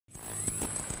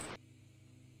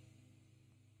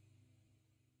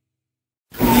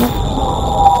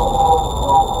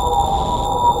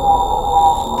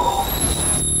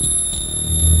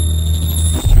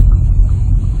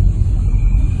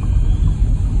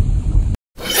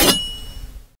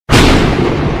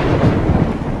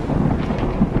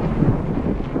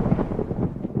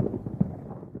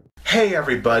Hey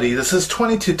everybody, this is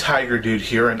 22 Tiger Dude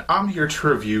here, and I'm here to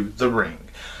review The Ring.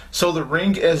 So The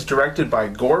Ring is directed by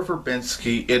Gore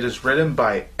Verbinski. It is written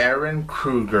by Ehren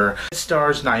Kruger. It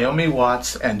stars Naomi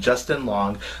Watts and Justin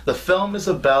Long. The film is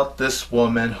about this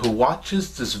woman who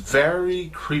watches this very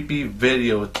creepy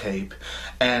videotape.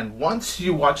 And once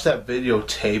you watch that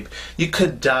videotape, you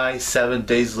could die 7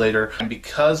 days later. And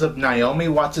because of Naomi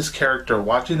Watts' character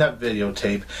watching that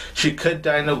videotape, she could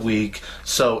die in a week.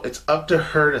 So it's up to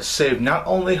her to save not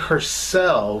only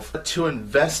herself, but to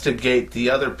investigate the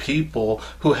other people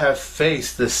who have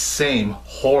faced the same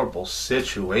horrible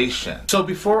situation. So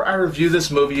before I review this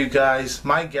movie, you guys,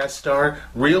 my guest star,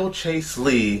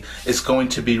 ReelChaseLee, is going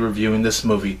to be reviewing this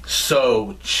movie.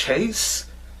 So Chase,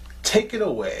 take it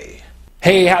away.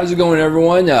 Hey, how's it going,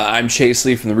 everyone? I'm Chase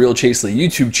Lee from the ReelChaseLee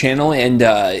YouTube channel, and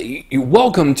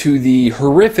welcome to the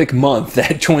horrific month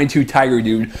that 22 Tiger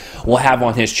Dude will have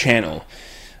on his channel.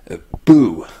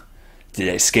 Boo. Did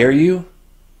I scare you?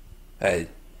 That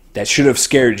should have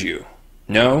scared you.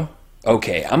 No?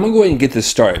 Okay, I'm going to go ahead and get this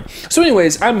started. So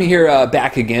anyways, I'm here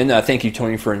back again. Thank you,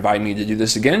 Tony, for inviting me to do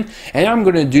this again. And I'm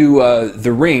going to do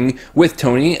The Ring with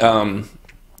Tony.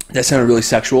 That sounded really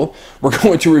sexual. We're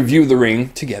going to review The Ring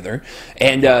together,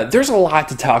 and there's a lot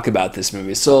to talk about this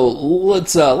movie. So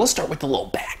let's start with a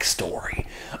little backstory.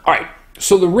 All right.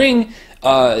 So The Ring,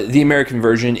 the American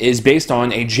version, is based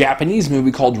on a Japanese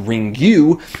movie called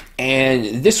Ringu,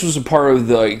 and this was a part of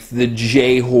the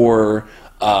J horror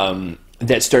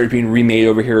that started being remade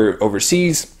over here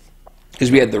overseas. Because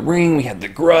we had The Ring, we had The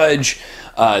Grudge,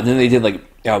 then they did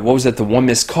what was that? The One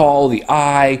Missed Call, The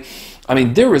Eye. I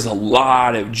mean, there was a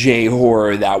lot of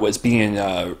J-horror that was being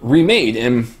remade,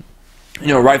 and, you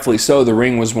know, rightfully so. The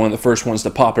Ring was one of the first ones to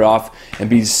pop it off and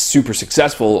be super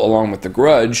successful, along with The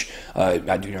Grudge.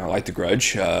 I do not like The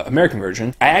Grudge, American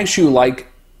version. I actually like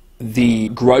the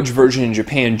Grudge version in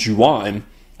Japan, Ju-on,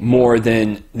 more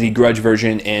than the Grudge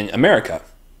version in America.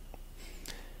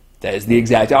 That is the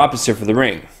exact opposite for The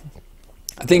Ring.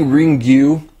 I think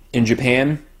Ringu in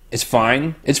Japan, it's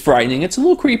fine. It's frightening. It's a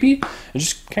little creepy. It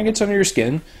just kind of gets under your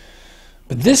skin.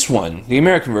 But this one, the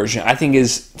American version, I think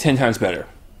is 10 times better.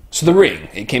 So The Ring,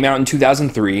 it came out in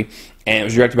 2003, and it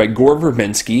was directed by Gore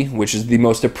Verbinski, which is the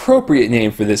most appropriate name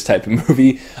for this type of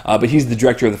movie. But he's the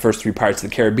director of the first 3 Pirates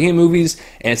of the Caribbean movies,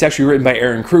 and it's actually written by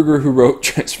Ehren Kruger, who wrote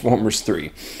Transformers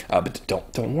 3. But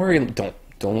don't worry, don't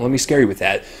let me scare you with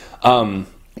that.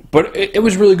 But it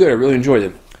was really good. I really enjoyed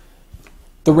it.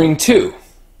 The Ring 2.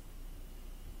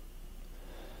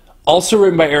 Also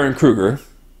written by Ehren Kruger.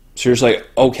 So you're just like,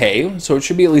 okay, so it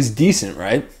should be at least decent,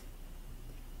 right?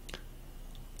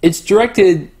 It's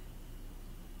directed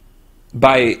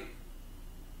by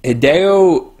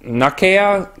Hideo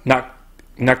Nakahita.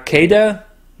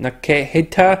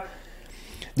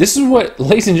 This is what,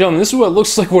 ladies and gentlemen, this is what it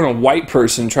looks like when a white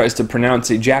person tries to pronounce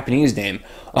a Japanese name.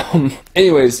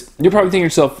 Anyways, you're probably thinking to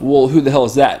yourself, well, who the hell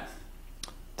is that?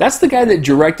 That's the guy that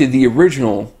directed the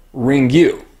original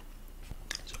Ringu.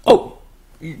 Oh,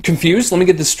 confused? Let me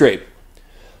get this straight.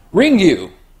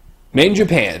 Ringu, made in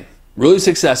Japan, really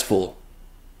successful,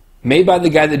 made by the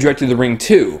guy that directed The Ring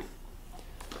 2.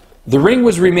 The Ring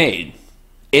was remade.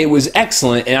 It was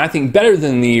excellent, and I think better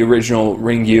than the original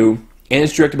Ringu, and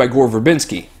it's directed by Gore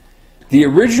Verbinski. The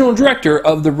original director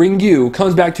of The Ringu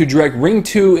comes back to direct Ring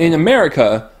 2 in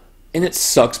America, and it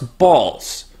sucks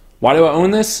balls. Why do I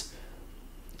own this?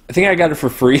 I think I got it for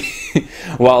free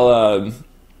while I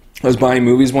was buying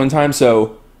movies one time,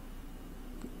 so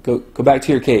go back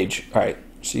to your cage. All right,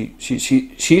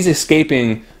 she's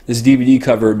escaping this DVD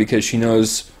cover because she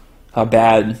knows how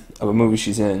bad of a movie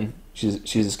she's in.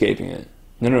 She's escaping it.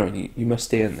 No, you must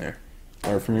stay in there.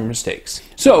 Learn from your mistakes.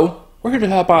 So we're here to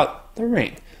talk about The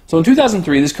Ring. So in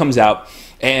 2003, this comes out,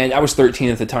 and I was 13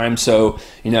 at the time, so,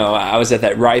 you know, I was at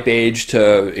that ripe age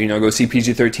to, you know, go see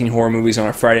PG-13 horror movies on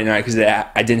a Friday night because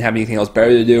I didn't have anything else better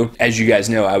to do. As you guys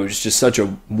know, I was just such a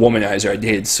womanizer. I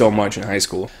dated so much in high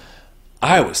school.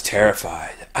 I was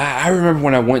terrified. I remember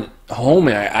when I went home,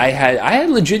 and I had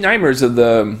legit nightmares of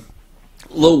the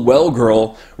little well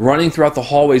girl running throughout the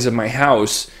hallways of my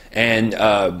house, and,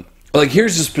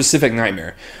 here's a specific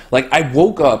nightmare. I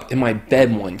woke up in my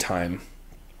bed one time,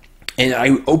 and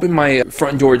I opened my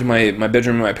front door to my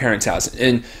bedroom in my parents' house.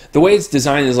 And the way it's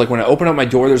designed is when I open up my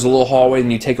door, there's a little hallway,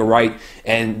 and you take a right,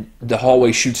 and the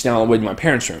hallway shoots down all the way to my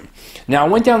parents' room. Now, I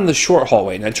went down the short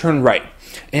hallway, and I turned right,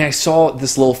 and I saw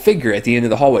this little figure at the end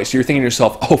of the hallway. So you're thinking to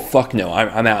yourself, oh, fuck no,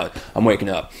 I'm out. I'm waking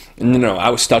up. No, I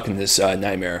was stuck in this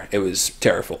nightmare. It was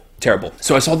terrible.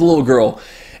 So I saw the little girl,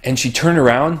 and she turned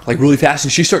around really fast,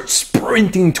 and she started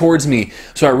sprinting towards me.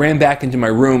 So I ran back into my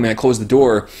room, and I closed the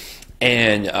door.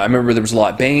 and I remember there was a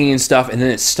lot of banging and stuff, and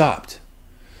then it stopped.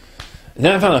 And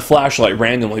then I found a flashlight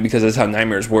randomly, because that's how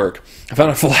nightmares work. I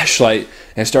found a flashlight,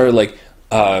 and I started like,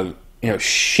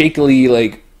 shakily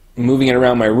like moving it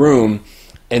around my room,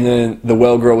 and then the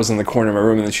well girl was in the corner of my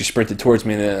room, and then she sprinted towards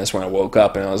me, and then that's when I woke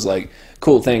up, and I was like,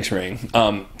 cool, thanks, Ring.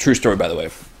 True story, by the way.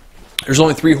 There's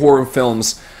only 3 horror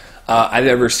films I've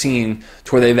ever seen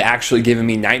to where they've actually given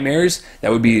me nightmares.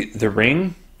 That would be The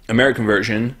Ring, American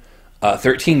version,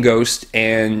 13 Ghosts,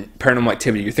 and Paranormal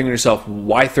Activity. You're thinking to yourself,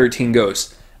 why 13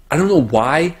 Ghosts? I don't know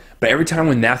why, but every time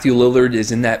when Matthew Lillard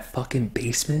is in that fucking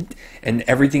basement and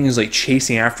everything is like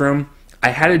chasing after him, I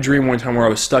had a dream one time where I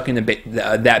was stuck in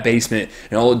that basement,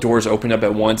 and all the doors opened up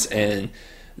at once, and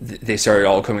they started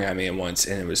all coming at me at once,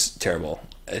 and it was terrible.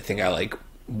 I think I like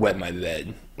wet my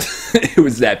bed. It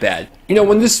was that bad. You know,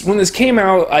 when this came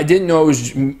out, I didn't know it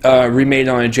was remade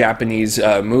on a Japanese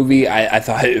movie. I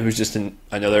thought it was just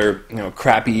another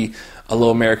crappy a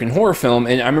little American horror film,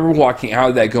 and I remember walking out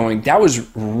of that going, that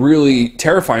was really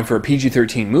terrifying for a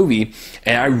PG-13 movie,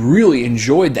 and I really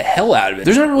enjoyed the hell out of it.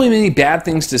 There's not really many bad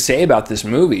things to say about this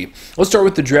movie. Let's start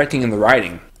with the directing and the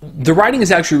writing. The writing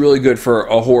is actually really good for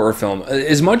a horror film.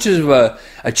 As much of a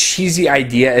cheesy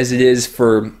idea as it is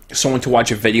for someone to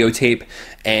watch a videotape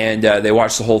and they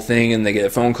watch the whole thing and they get a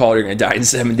phone call, you're going to die in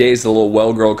 7 days, the little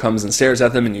well girl comes and stares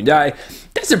at them and you die.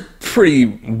 That's a pretty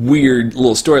weird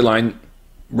little storyline.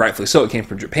 Rightfully so, it came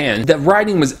from Japan. The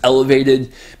writing was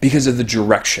elevated because of the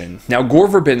direction. Now, Gore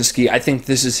Verbinski, I think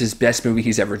this is his best movie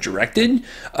he's ever directed.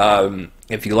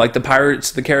 If you like the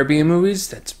Pirates of the Caribbean movies,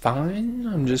 that's fine.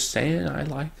 I'm just saying I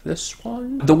like this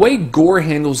one. The way Gore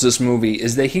handles this movie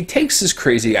is that he takes this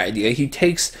crazy idea, he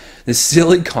takes this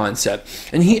silly concept,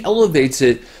 and he elevates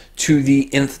it to the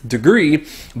nth degree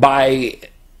by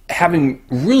having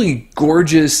really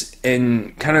gorgeous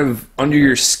and kind of under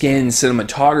your skin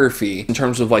cinematography in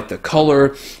terms of like the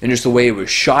color and just the way it was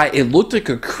shot. It looked like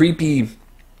a creepy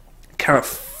kind of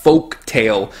folk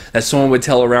tale that someone would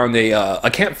tell around a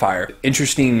campfire.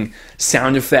 Interesting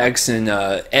sound effects and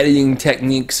editing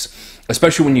techniques,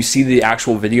 especially when you see the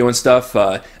actual video and stuff.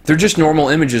 They're just normal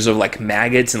images of like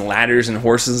maggots and ladders and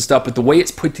horses and stuff, but the way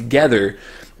it's put together,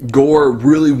 Gore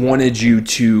really wanted you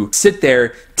to sit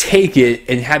there, take it,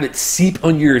 and have it seep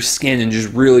under your skin and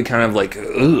just really kind of like,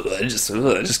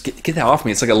 just get that off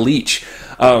me. It's like a leech.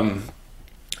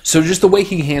 So just the way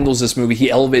he handles this movie,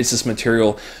 he elevates this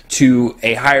material to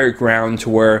a higher ground to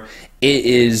where it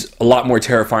is a lot more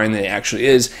terrifying than it actually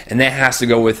is, and that has to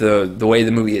go with the way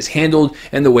the movie is handled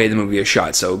and the way the movie is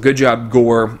shot. So good job,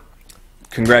 Gore.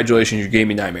 Congratulations, you gave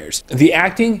me nightmares. The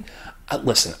acting,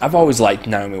 listen, I've always liked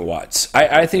Naomi Watts.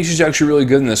 I think she's actually really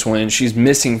good in this one. She's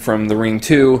missing from The Ring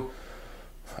 2,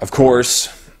 of course,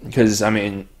 because, I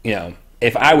mean,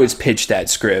 if I was pitched that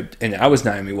script and I was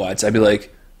Naomi Watts, I'd be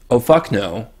like, oh, fuck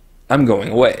no, I'm going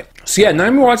away. So yeah,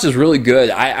 Naomi Watts is really good.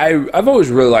 I've always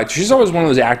really liked her. She's always one of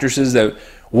those actresses that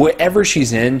whatever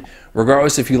she's in,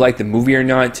 regardless if you like the movie or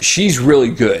not, she's really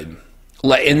good.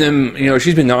 Like, and then,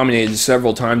 she's been nominated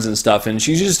several times and stuff, and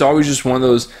she's just always just one of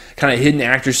those kind of hidden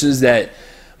actresses that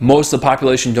most of the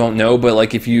population don't know, but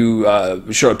like if you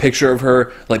show a picture of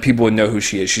her, like people would know who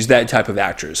she is. She's that type of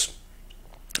actress.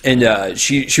 And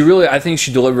she really, I think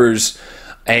she delivers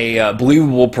a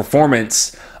believable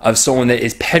performance of someone that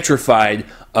is petrified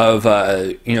of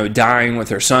dying with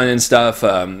her son and stuff,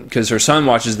 because her son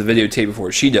watches the videotape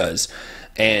before she does,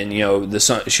 and the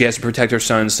son, she has to protect her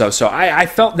son and stuff. So I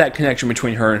felt that connection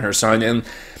between her and her son, and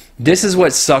this is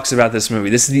what sucks about this movie.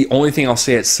 This is the only thing I'll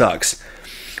say it sucks.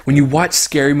 When you watch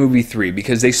Scary Movie 3,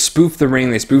 because they spoof The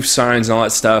Ring, they spoof Signs and all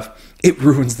that stuff, it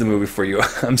ruins the movie for you.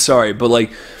 I'm sorry, but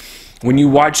like when you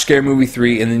watch Scary Movie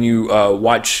 3 and then you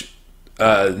watch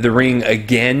The Ring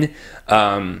again,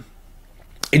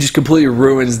 it just completely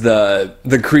ruins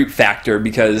the creep factor,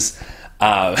 because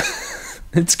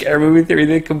in Scary Movie 3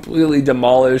 they completely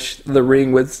demolished The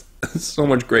Ring with so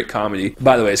much great comedy.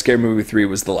 By the way, Scary Movie 3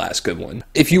 was the last good one.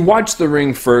 If you watch The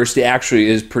Ring first, it actually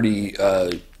is pretty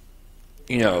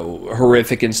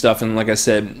horrific and stuff, and like I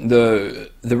said, the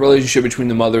relationship between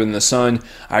the mother and the son,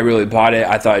 I really bought it.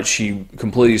 I thought she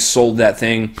completely sold that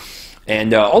thing.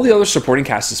 And all the other supporting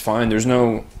cast is fine. There's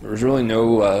really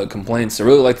no complaints. I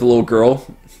really like the little girl.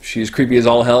 She's creepy as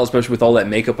all hell, especially with all that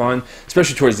makeup on.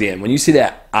 Especially towards the end. When you see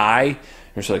that eye,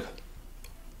 you're just like,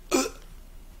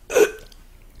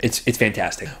 it's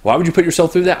fantastic. Why would you put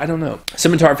yourself through that? I don't know.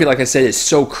 Cinematography, like I said, is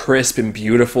so crisp and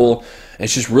beautiful.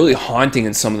 It's just really haunting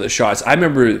in some of the shots. I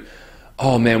remember,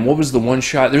 oh man, what was the one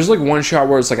shot? There's like one shot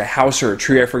where it's like a house or a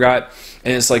tree, I forgot.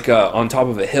 And it's like on top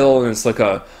of a hill, and it's like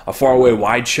a far away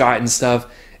wide shot and stuff.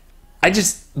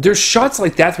 There's shots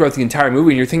like that throughout the entire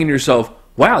movie, and you're thinking to yourself,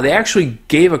 wow, they actually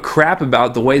gave a crap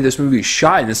about the way this movie is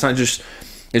shot, and it's not just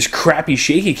this crappy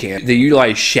shaky cam. They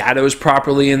utilize shadows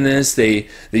properly in this. They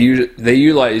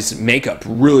utilize makeup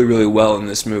really, really well in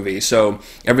this movie. So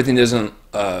everything doesn't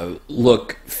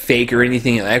look fake or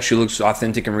anything. It actually looks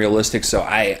authentic and realistic. So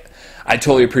I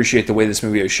totally appreciate the way this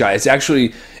movie is shot. It's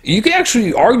actually, you can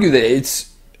actually argue that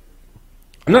it's,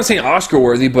 I'm not saying Oscar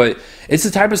worthy, but it's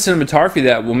the type of cinematography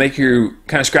that will make you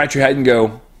kind of scratch your head and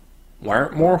go, why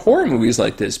aren't more horror movies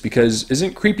like this? Because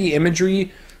isn't creepy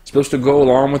imagery supposed to go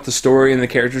along with the story and the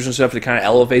characters and stuff to kind of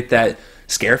elevate that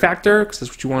scare factor? Because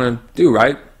that's what you want to do,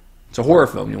 right? It's a horror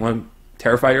film. You want to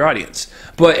terrify your audience.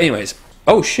 But anyways,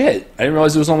 oh shit, I didn't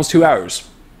realize it was almost 2 hours.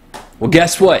 Well,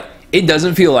 guess what? It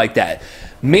doesn't feel like that.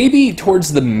 Maybe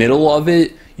towards the middle of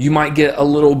it, you might get a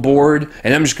little bored.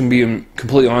 And I'm just going to be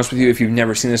completely honest with you if you've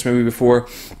never seen this movie before.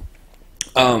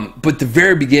 But the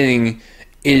very beginning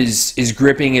is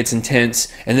gripping, it's intense,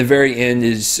 and the very end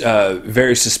is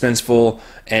very suspenseful,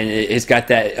 and it's got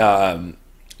that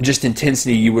just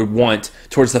intensity you would want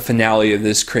towards the finale of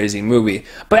this crazy movie.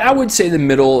 But I would say the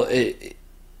middle,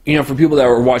 you know, for people that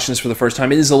are watching this for the first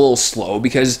time, it is a little slow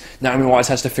because Naomi Watts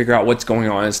has to figure out what's going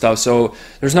on and stuff. So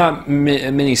there's not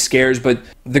many scares, but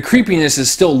the creepiness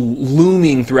is still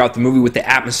looming throughout the movie with the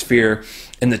atmosphere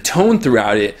and the tone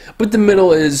throughout it. But the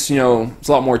middle is, you know, it's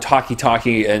a lot more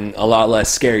talky and a lot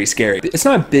less scary. It's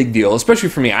not a big deal, especially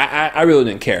for me. I really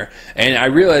didn't care. And I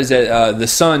realized that the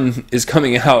sun is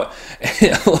coming out.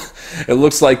 It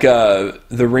looks like the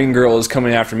Ring girl is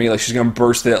coming after me. Like she's going to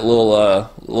burst that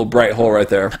little bright hole right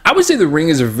there. I would say The Ring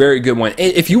is a very good one.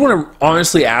 If you want to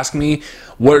honestly ask me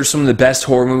what are some of the best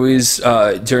horror movies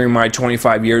during my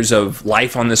 25 years of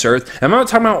life on this earth, and I'm not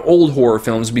talking about old horror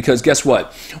films, because guess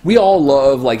what? We all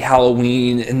love like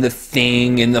Halloween and The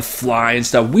Thing and The Fly and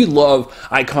stuff. We love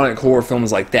iconic horror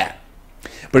films like that.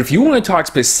 But if you want to talk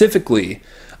specifically,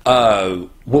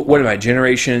 what am I,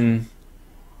 Generation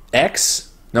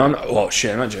X? No, I'm not. Oh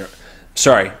shit, I'm not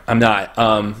sorry, I'm not.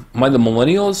 Am I the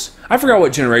millennials? I forgot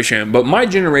what generation I am, but my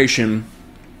generation,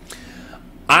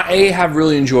 I have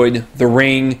really enjoyed The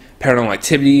Ring, Paranormal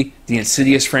Activity, the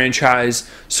Insidious franchise.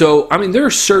 So, I mean, there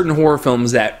are certain horror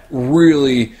films that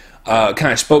really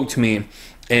kind of spoke to me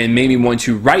and made me want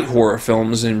to write horror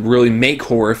films and really make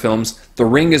horror films. The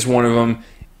Ring is one of them.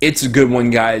 It's a good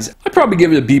one, guys. I'd probably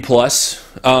give it a B+.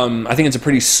 I think it's a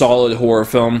pretty solid horror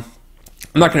film.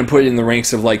 I'm not going to put it in the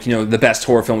ranks of, like, you know, the best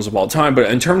horror films of all time, but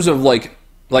in terms of, like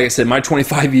I said, my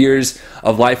 25 years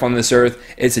of life on this earth,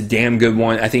 it's a damn good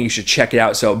one. I think you should check it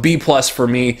out. So B+ for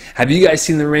me. Have you guys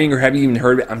seen The Ring, or have you even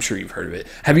heard of it? I'm sure you've heard of it.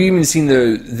 Have you even seen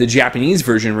the Japanese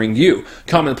version, Ring You?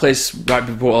 Comment in the place right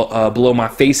below my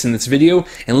face in this video,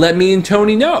 and let me and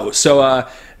Tony know. So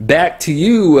back to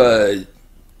you,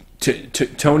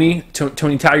 Tony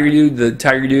Tiger Dude, the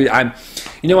Tiger Dude. I'm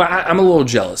a little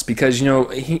jealous because, you know,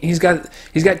 he's got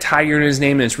Tiger in his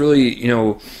name, and it's really, you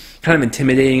know, kind of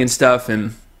intimidating and stuff,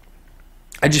 and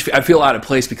I feel out of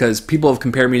place because people have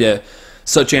compared me to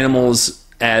such animals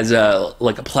as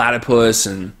like a platypus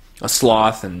and a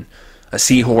sloth and a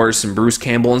seahorse and Bruce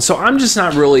Campbell, and so I'm just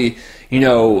not really, you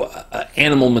know,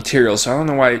 animal material. So I don't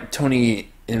know why Tony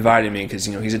invited me, because,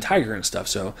 you know, he's a tiger and stuff.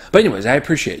 So, but anyways, I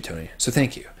appreciate it, Tony. So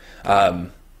thank you.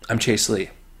 I'm ReelChaseLee,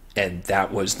 and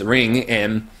that was The Ring,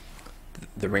 and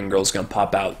the Ring girl's gonna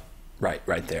pop out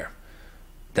right there.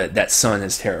 That sun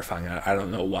is terrifying. I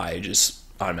don't know why it just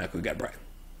automatically got bright.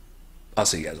 I'll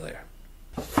see you guys later.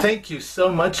 Thank you so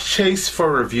much, Chase,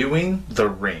 for reviewing The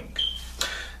Ring.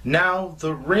 Now,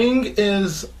 The Ring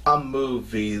is a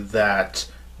movie that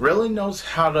really knows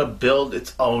how to build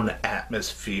its own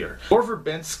atmosphere. Gore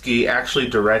Verbinski actually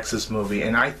directs this movie,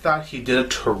 and I thought he did a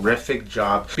terrific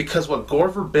job, because what Gore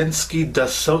Verbinski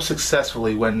does so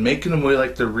successfully when making a movie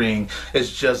like The Ring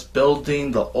is just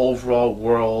building the overall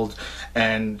world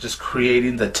and just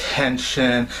creating the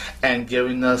tension and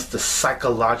giving us the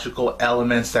psychological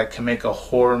elements that can make a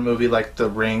horror movie like The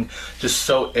Ring just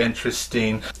so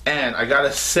interesting. And I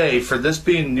gotta say, for this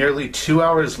being nearly 2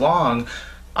 hours long,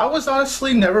 I was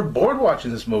honestly never bored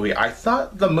watching this movie. I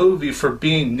thought the movie, for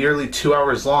being nearly 2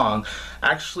 hours long,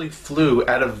 actually flew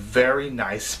at a very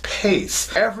nice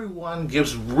pace. Everyone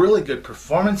gives really good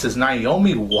performances.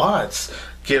 Naomi Watts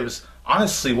gives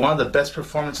honestly one of the best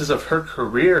performances of her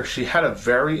career. She had a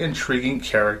very intriguing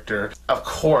character. Of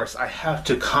course, I have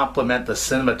to compliment the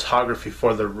cinematography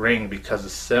for The Ring, because the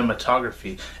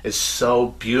cinematography is so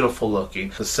beautiful looking.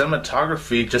 The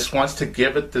cinematography just wants to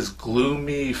give it this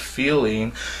gloomy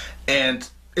feeling, and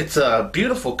it's a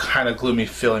beautiful kind of gloomy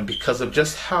feeling because of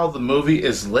just how the movie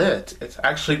is lit. It's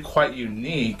actually quite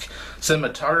unique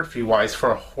cinematography wise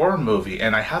for a horror movie,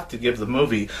 and I have to give the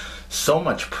movie so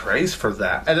much praise for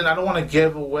that. And then I don't want to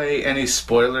give away any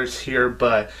spoilers here,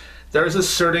 but there's a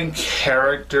certain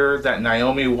character that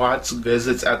Naomi Watts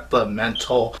visits at the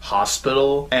mental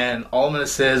hospital, and all I'm going to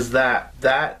say is that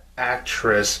that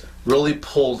actress really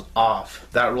pulled off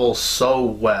that role so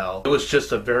well. It was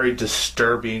just a very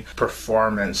disturbing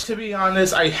performance. To be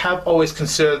honest, I have always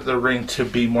considered The Ring to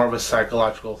be more of a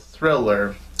psychological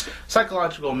thriller,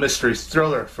 psychological mystery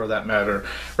thriller for that matter,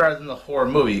 rather than the horror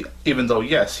movie, even though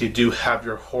yes, you do have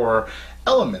your horror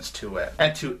elements to it.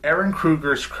 And to Ehren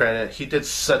Kruger's credit, he did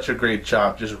such a great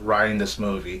job just writing this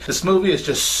movie. This movie is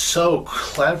just so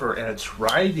clever in its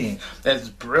writing, and it's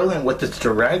brilliant with its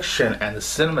direction and the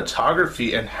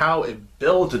cinematography and how it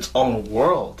builds its own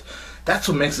world. That's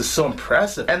what makes it so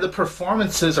impressive. And the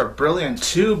performances are brilliant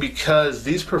too, because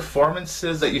these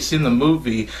performances that you see in the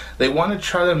movie, they want to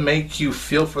try to make you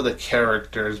feel for the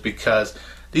characters, because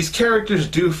these characters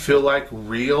do feel like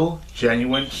real,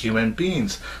 genuine human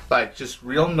beings. Like just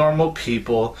real normal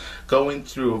people going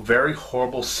through very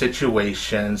horrible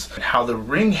situations. And how The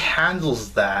Ring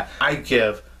handles that, I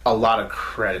give a lot of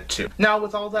credit to. Now,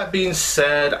 with all that being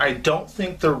said, I don't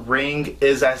think The Ring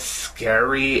is as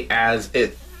scary as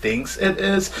it thinks it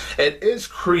is. It is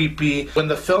creepy. When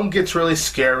the film gets really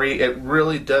scary, it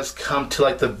really does come to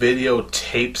like the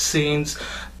videotape scenes.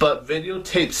 But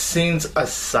videotape scenes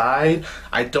aside,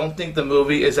 I don't think the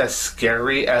movie is as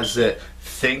scary as it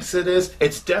thinks it is.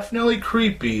 It's definitely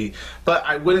creepy, but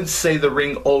I wouldn't say The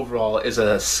Ring overall is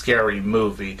a scary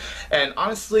movie. And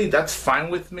honestly, that's fine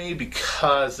with me,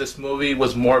 because this movie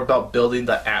was more about building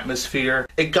the atmosphere.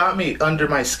 It got me under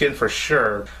my skin for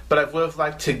sure, but I would have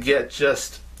liked to get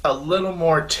just a little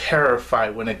more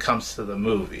terrified when it comes to the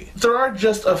movie. There are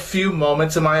just a few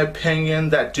moments, in my opinion,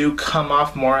 that do come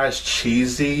off more as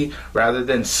cheesy rather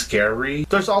than scary.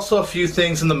 There's also a few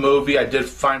things in the movie I did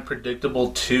find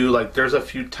predictable too. Like there's a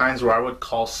few times where I would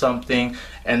call something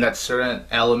and that certain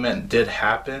element did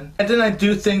happen. And then I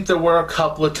do think there were a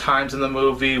couple of times in the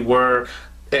movie where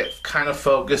it kind of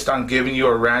focused on giving you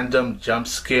a random jump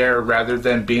scare rather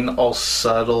than being all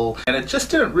subtle, and it just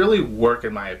didn't really work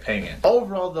in my opinion.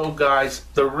 Overall though, guys,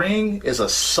 The Ring is a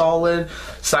solid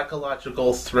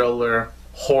psychological thriller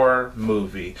horror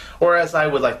movie, or as I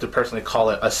would like to personally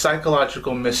call it, a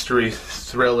psychological mystery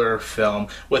thriller film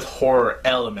with horror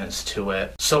elements to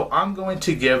it. So I'm going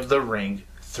to give The Ring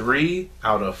 3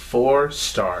 out of 4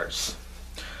 stars.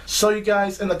 So you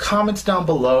guys, in the comments down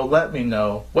below, let me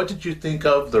know, what did you think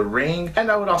of The Ring? And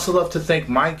I would also love to thank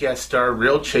my guest star,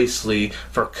 ReelChaseLee,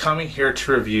 for coming here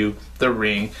to review The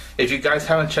Ring. If you guys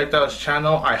haven't checked out his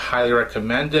channel, I highly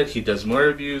recommend it. He does movie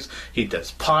reviews, he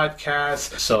does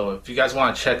podcasts, so if you guys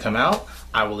want to check him out,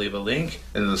 I will leave a link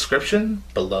in the description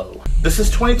below. This is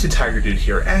 22 Tiger Dude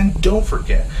here, and don't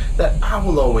forget that I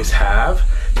will always have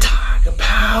Tiger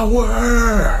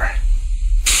Power!